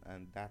phone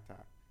and data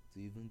to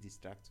even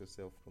distract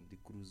yourself from the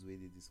cruise way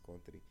in this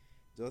country.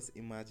 Just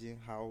imagine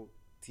how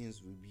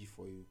things will be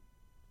for you.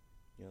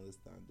 You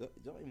understand?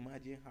 Just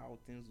imagine how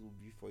things will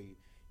be for you.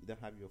 You don't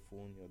have your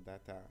phone, your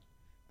data,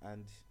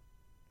 and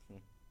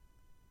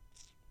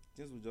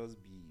things will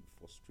just be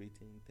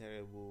frustrating,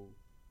 terrible.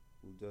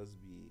 Will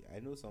just be. I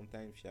know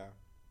sometimes, yeah,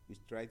 we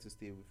try to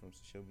stay away from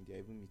social media.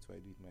 Even me too, I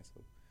do it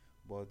myself.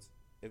 But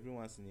every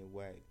once in a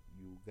while,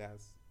 you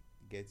guys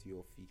get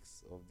your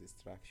fix of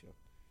distraction.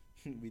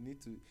 we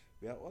need to.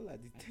 We are all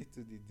addicted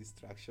to the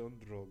distraction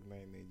drug now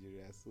in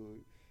Nigeria.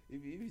 So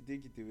if you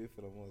take it away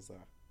from us,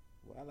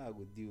 well, I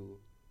go deal.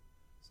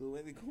 So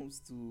when it comes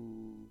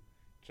to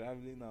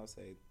traveling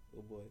outside,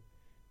 oh boy,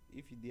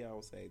 if you dey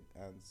outside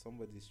and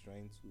somebody is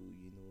trying to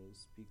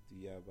speak to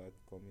you about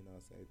coming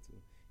outside too,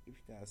 if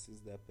you can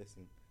assist that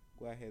person,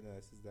 go ahead and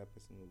assist that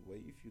person. But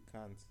if you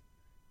can't,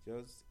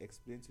 just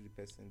explain to the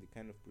person the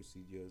kind of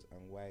procedures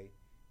and why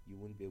you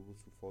won't be able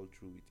to fall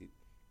through with it.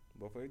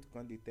 But for you to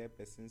come the third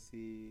person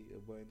say, oh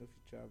boy, no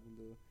fit travel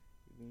o,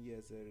 even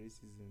yes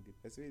racism, the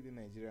person wey dey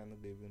Nigeria no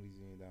go even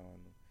reason you that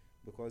one o,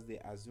 because they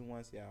assume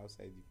once you're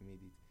outside you've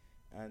made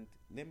it. And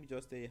let me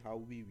just tell you how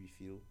we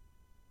feel,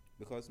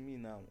 because me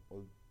now,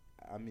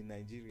 I'm in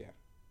Nigeria.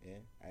 Yeah,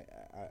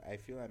 I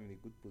feel I'm in a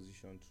good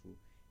position to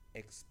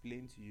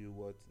explain to you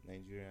what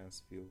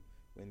Nigerians feel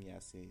when you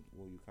are saying,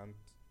 well, you can't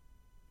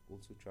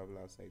also travel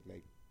outside,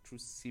 like through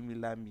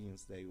similar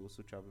means that you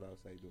also travel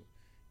outside though.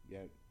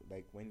 Yeah,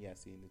 like when you are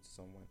saying it to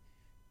someone,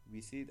 we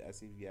see it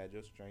as if we are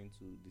just trying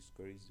to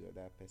discourage the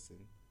other person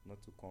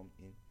not to come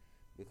in,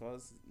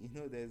 because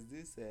there's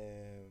this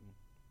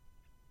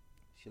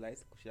should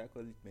I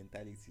call it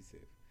mentality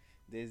self.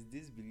 There's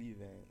this belief,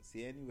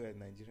 see anywhere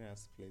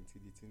Nigerians plenty,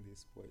 the thing they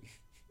spoil.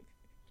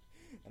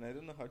 And I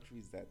don't know how true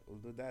is that,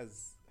 although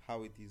that's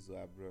how it is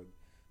abroad.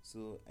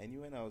 So I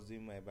knew when I was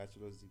doing my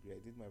bachelor's degree, I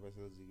did my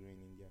bachelor's degree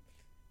in India.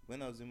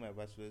 When I was doing my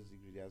bachelor's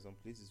degree, there are some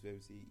places where we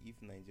say if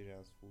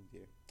Nigerians fall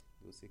there,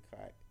 they'll say,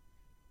 Kai,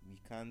 we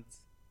can't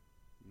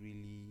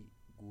really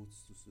go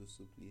to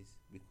so place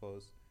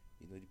because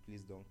the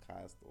place don't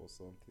cast or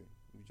something.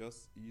 We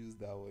just use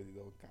that word, they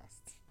don't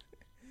cast.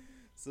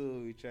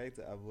 So we try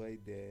to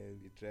avoid them.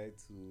 We try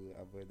to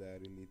avoid our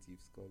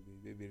relatives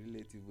coming. Maybe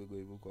relative will go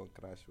even come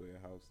crash for your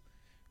house.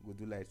 Go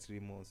do like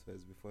 3 months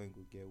first before you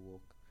go get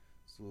work.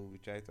 So we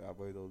try to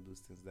avoid all those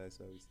things. That's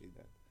why we say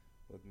that.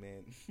 But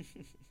man,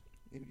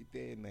 if you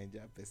tell a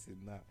Niger person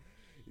now,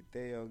 you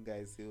tell young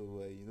guys say, oh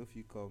well, if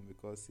you come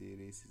because say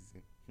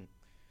racism.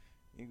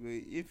 You go,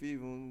 if he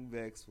even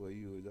vex for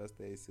you, just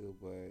tell you say, oh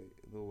boy,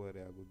 no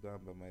worry, I go down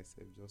by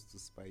myself just to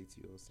spite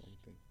you or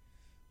something.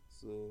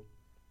 So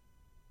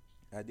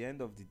at the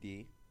end of the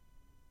day,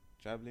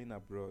 traveling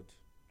abroad,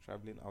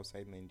 traveling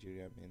outside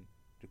Nigeria, man,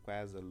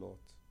 requires a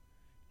lot.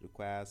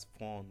 Requires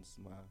funds,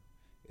 man.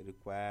 It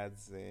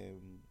requires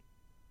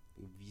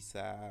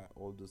visa,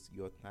 all those,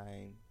 your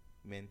time,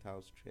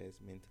 mental stress,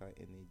 mental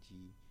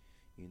energy,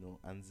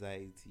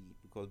 anxiety.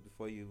 Because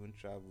before you even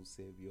travel,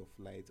 save your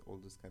flight, all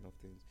those kind of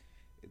things.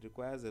 It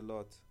requires a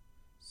lot.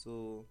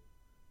 So,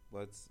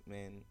 but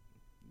man,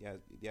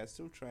 they are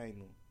still trying.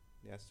 No?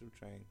 They are still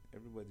trying.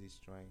 Everybody is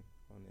trying,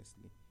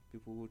 honestly.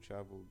 People who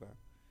travel back,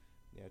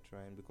 they are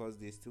trying, because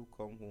they still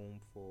come home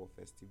for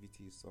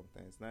festivities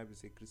sometimes. Now if you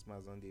say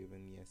Christmas on the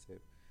even near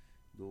self,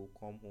 they'll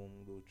come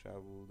home, they'll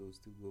travel, they'll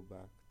still go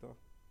back. So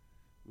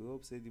we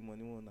hope say the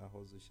money won't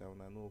hustle shall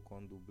na no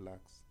come do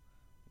blacks.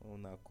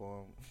 Una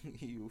come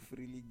you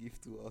freely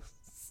give to us.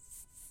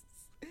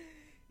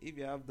 If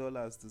you have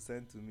dollars to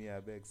send to me,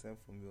 I beg send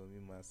for me or me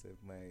myself.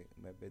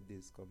 My birthday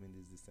is coming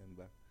this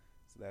December,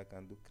 so that I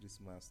can do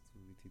Christmas too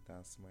with it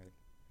and smile.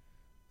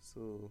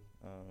 So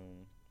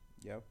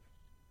yep,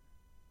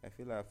 I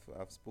feel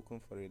I've spoken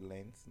for a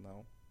length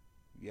now.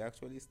 We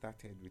actually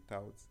started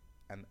without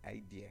an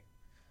idea.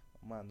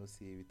 Man, no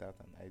say without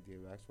an idea.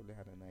 We actually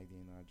had an idea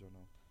in our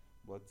journal,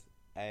 but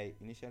I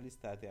initially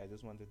started. I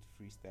just wanted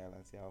to freestyle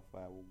and see how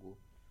far I will go.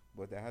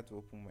 But I had to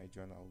open my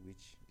journal,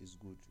 which is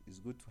good. It's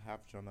good to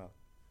have journal,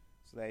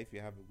 so that if you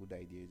have a good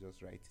idea,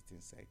 just write it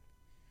inside.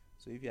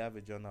 So if you have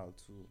a journal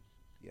too,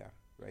 yeah,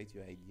 write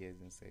your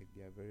ideas inside.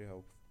 They are very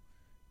helpful.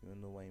 You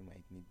don't know when you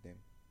might need them.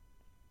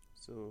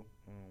 So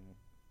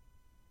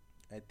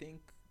I think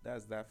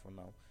that's that for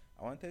now.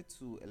 I wanted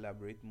to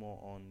elaborate more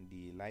on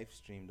the live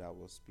stream that I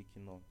was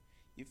speaking on.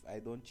 If I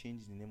don't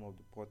change the name of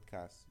the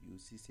podcast, you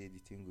see say the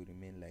thing will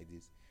remain like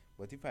this.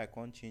 But if I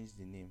can't change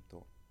the name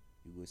though,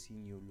 you will see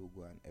new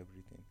logo and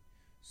everything.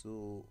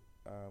 So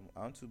I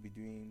want to be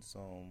doing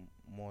some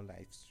more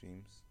live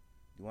streams.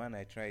 The one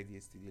I tried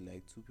yesterday,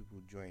 like 2 people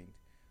joined,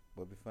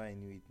 but before I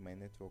knew it, my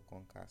network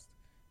concast,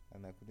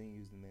 and I couldn't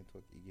use the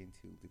network again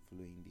till the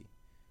following day.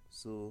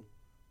 So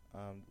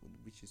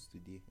which is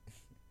today.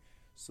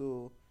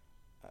 So,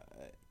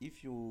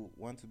 if you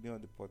want to be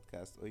on the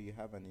podcast, or you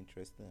have an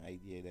interesting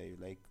idea that you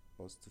like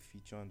us to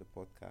feature on the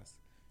podcast,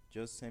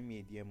 just send me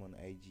a DM on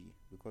IG,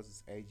 because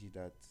it's IG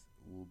that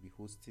will be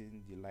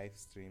hosting the live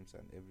streams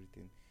and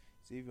everything.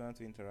 So if you want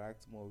to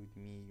interact more with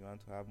me, you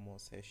want to have more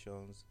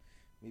sessions,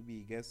 maybe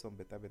you get some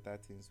better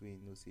things where you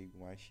know say you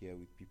want to share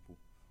with people,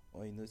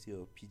 or you know say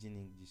your pidgin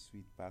English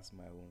sweet past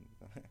my own.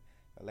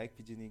 I like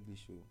pidgin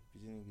English. Oh,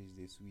 pidgin English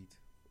they sweet,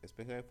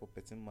 especially for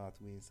person mouth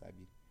wey in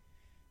sabi.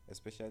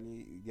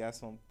 Especially there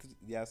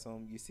are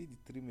some you see the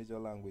three major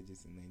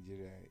languages in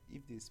Nigeria.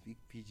 If they speak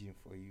pidgin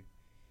for you,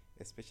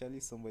 especially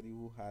somebody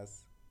who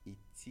has a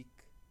thick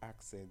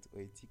accent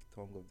or a thick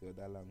tongue of the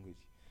other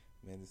language,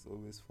 man, it's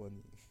always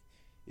funny.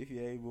 If you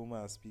hear Igbo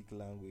man speak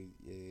language,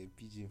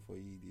 pidgin for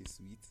you, they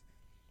sweet.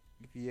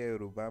 If you hear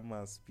Yoruba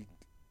man speak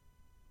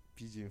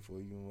pidgin for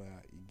you,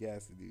 you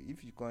guys.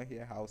 If you can't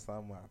hear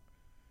Hausa man,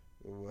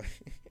 oh boy,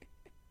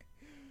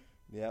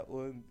 their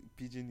own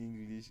pidgin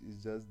English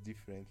is just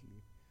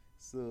differently.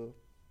 So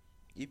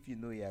if you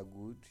know you're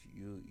good,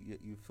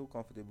 you feel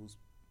comfortable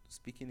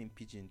speaking in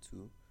pidgin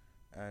too,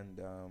 and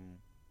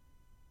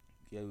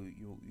yeah,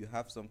 you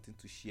have something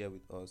to share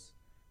with us,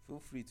 feel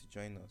free to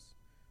join us.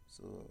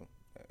 So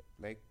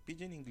like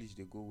pidgin English,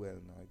 they go well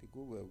now, they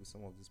go well with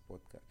some of this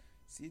podcast.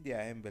 See their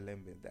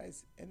embelembe, that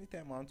is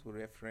anytime I want to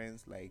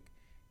reference like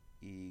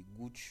a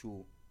good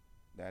show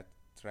that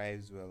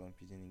thrives well on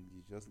pidgin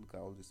English, just look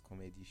at all these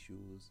comedy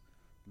shows,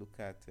 look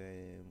at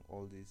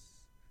all these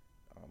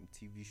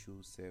TV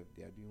shows self,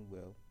 they are doing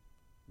well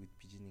with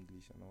pidgin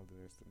English and all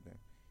the rest of them.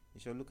 You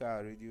should look at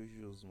our radio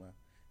shows, man.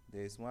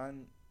 There's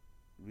one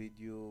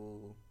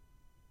radio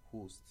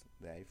host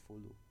that I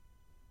follow.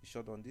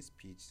 Short on this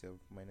page of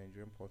my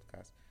Nigerian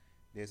podcast.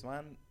 There's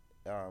one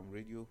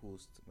radio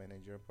host my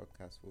Nigerian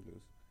podcast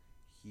follows.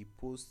 He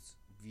posts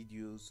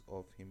videos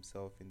of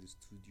himself in the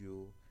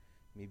studio.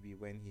 Maybe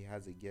when he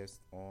has a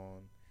guest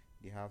on,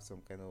 they have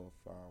some kind of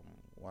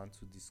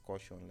one-two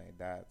discussion like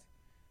that.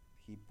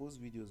 He posts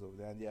videos of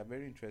that, and they are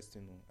very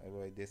interesting.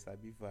 There's a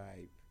big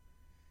vibe.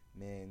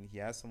 Man, he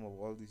has some of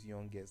all these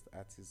young guest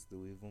artists. They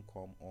will even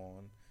come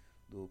on,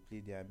 they'll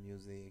play their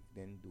music,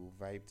 then they'll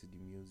vibe to the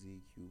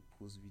music. You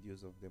post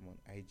videos of them on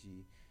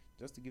IG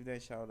just to give them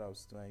shout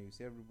outs to, and you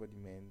see everybody,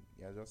 man,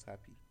 you're just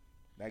happy.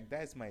 Like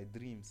that's my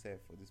dream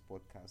self for this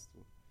podcast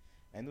too.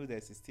 I know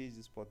there's a stage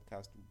this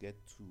podcast will get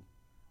to.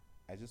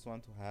 I just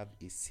want to have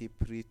a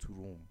separate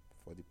room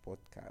for the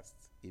podcast,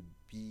 a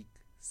big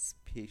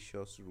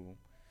spacious room.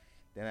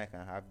 Then I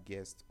can have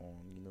guests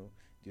on,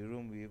 the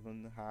room we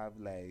even have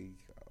like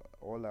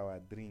all our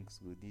drinks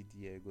go did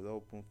there, go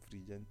open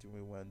fridge, anything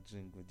we want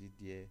drink go did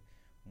there,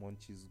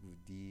 munchies go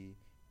there,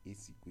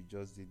 AC could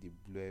just did they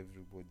blow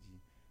everybody.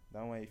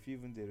 That one if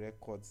even the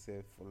record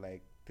set for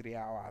like 3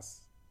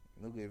 hours,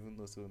 you no go even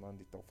know so on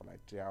the talk for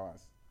like 3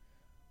 hours.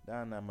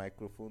 That na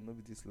microphone, no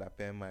be this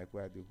lapel mic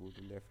where they hold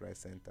the left, right,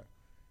 center.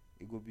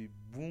 It go be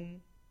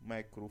boom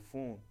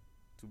microphone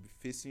to be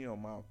facing your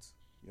mouth.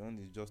 You want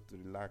is just to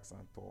relax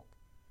and talk.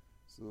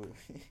 So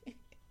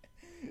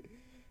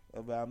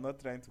but I'm not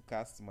trying to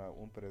cast my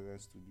own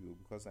present studio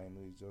because I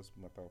know it's just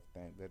a matter of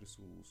time. Very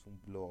soon we'll soon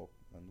blow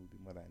up and we'll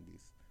be more than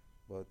this.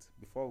 But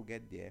before we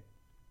get there,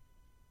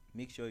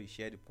 make sure you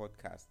share the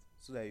podcast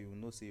so that you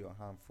know say your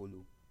hand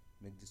follow.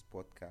 Make this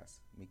podcast,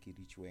 make it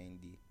reach where in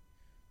day.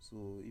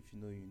 So if you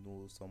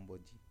know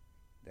somebody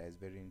that is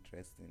very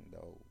interesting,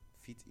 that will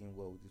fit in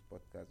well with this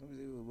podcast. Don't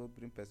say we'll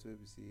bring person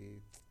we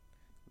say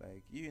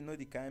like you know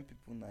the kind of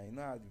people now, you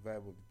know how the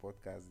vibe of the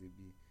podcast they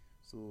be.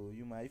 So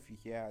you might, if you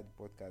hear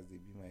the podcast, they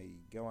be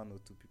might get one or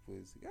two people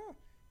who say,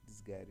 this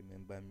guy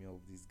remember me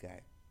of this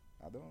guy.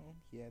 I don't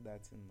hear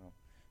that thing now.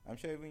 I'm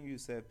sure even you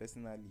yourself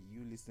personally,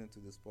 you listening to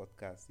this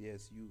podcast,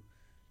 yes, you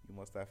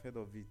must have heard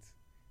of it.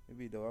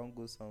 Maybe the one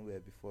go somewhere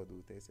before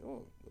they say,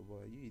 oh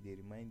boy, they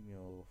remind me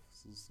of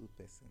so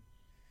person.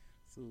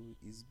 So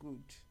it's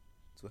good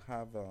to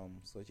have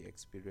such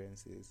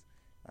experiences,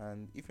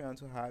 and if you want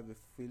to have a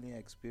feeling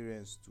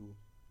experience too,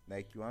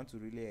 like you want to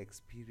really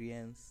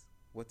experience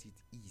what it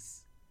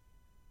is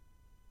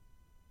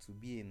to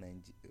be a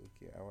Nigerian.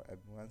 Okay, I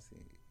want to say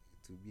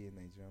to be a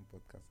Nigerian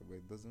podcaster, but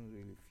it doesn't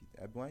really fit.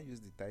 I want to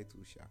use the title,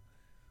 Sha,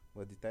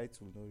 but the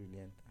title will not really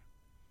enter.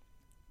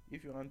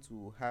 If you want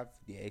to have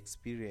the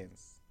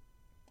experience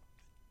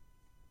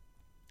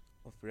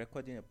of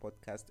recording a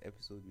podcast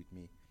episode with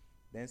me,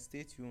 then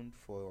stay tuned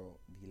for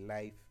the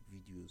live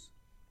videos,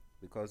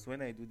 because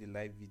when I do the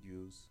live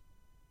videos,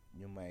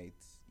 you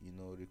might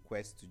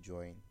request to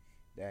join,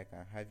 then I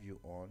can have you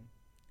on.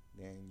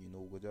 Then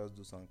we'll just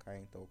do some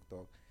kind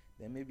talk.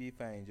 Then maybe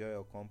if I enjoy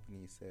your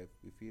company itself,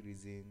 if we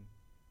reason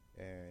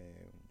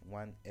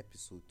one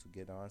episode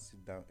together, one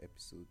sit down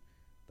episode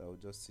that we'll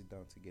just sit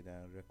down together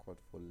and record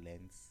for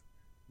length,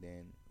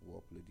 then we'll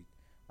upload it.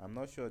 I'm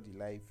not sure the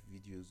live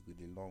videos go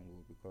the long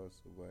way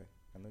because boy,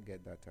 I don't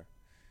get data.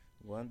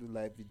 We want to do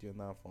live video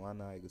now for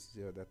 1 hour, I go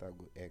see your data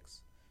go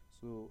X.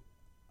 So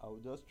I will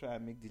just try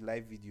and make the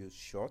live videos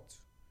short.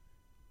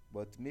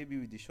 But maybe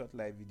with the short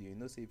live video,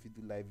 say if you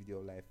do live video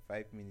like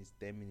 5 minutes,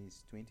 10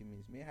 minutes, 20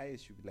 minutes, maybe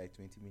highest should be like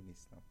 20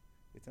 minutes now.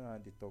 It's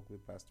not they talk way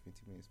past 20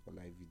 minutes for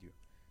live video.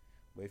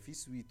 But if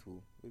it's sweet,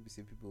 oh, maybe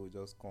say people will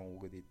just come,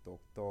 go they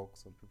talk,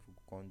 some people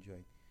can't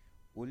join.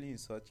 Only in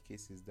such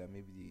cases that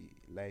maybe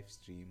the live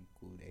stream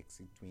could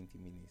exceed 20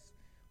 minutes.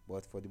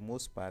 But for the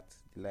most part,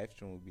 the live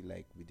stream will be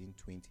like within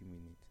 20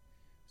 minutes.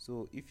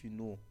 So if you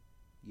know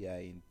you are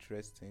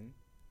interesting,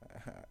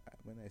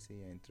 when I say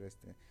you're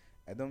interesting,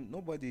 I don't,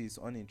 nobody is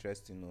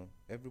uninteresting, no.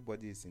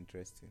 Everybody is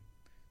interesting.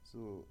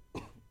 So,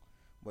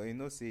 but you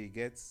know, say you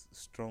get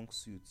strong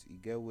suits, you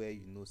get where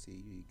you know, say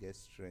you get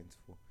strength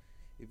for.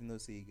 If you know,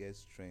 say you get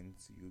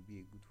strength, you'll be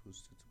a good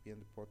host to be on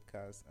the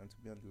podcast and to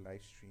be on the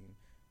live stream.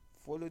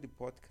 Follow the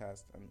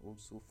podcast and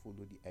also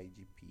follow the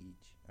IG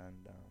page.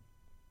 And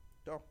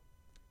yeah,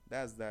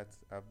 that's that.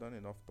 I've done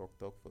enough talk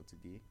for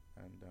today.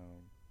 And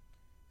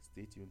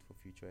stay tuned for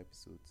future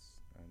episodes.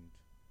 And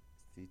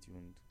stay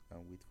tuned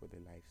and wait for the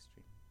live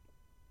stream.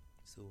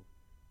 So,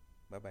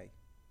 bye bye.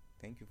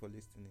 Thank you for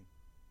listening.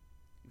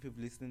 If you've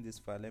listened this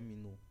far, let me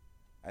know.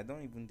 I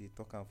don't even they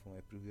talk out from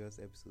my previous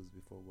episodes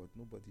before, but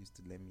nobody used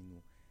to let me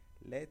know.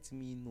 Let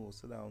me know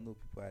so that I'll know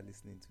people are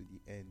listening to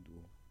the end.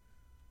 Oh.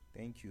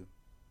 Thank you.